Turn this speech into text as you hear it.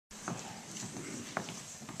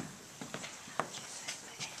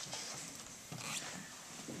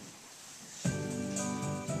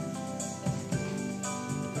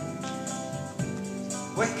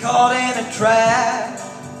caught in a trap.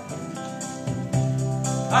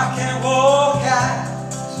 I can't walk out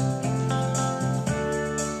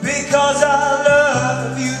because I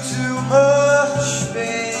love you too much,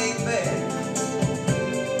 baby.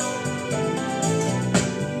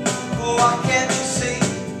 Oh, why can't you see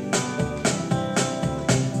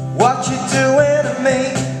what you're doing to me?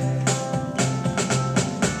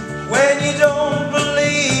 When you don't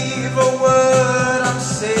believe a word I'm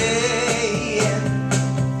saying,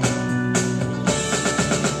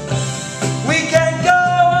 we can go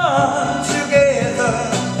on together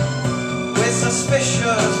with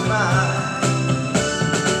suspicious minds,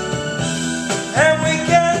 and we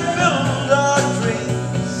can build our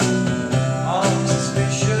dreams on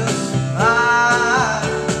suspicious minds.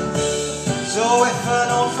 So if an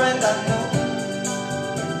old friend I know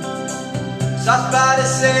stops by to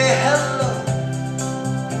say hello,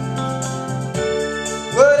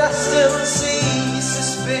 would I still see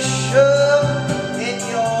suspicion in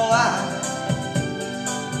your eyes?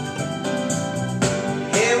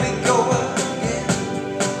 Here we go again,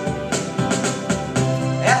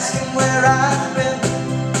 asking where I've been.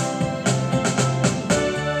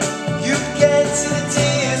 You can't see the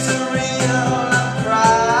tears are real, I'm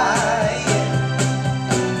crying.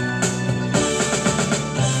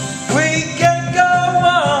 We can go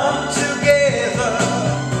on together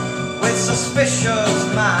with suspicious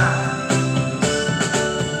minds,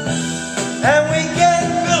 and we can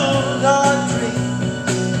build our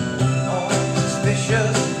dreams on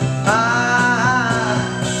suspicious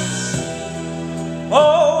minds.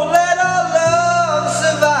 Oh, let our love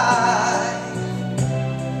survive.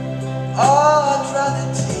 Oh, dry the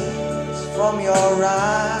tears from your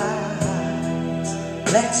eyes.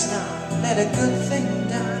 Let's not let a good thing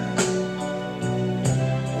die.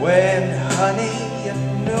 When, honey, you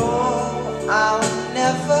know I'll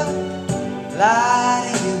never lie.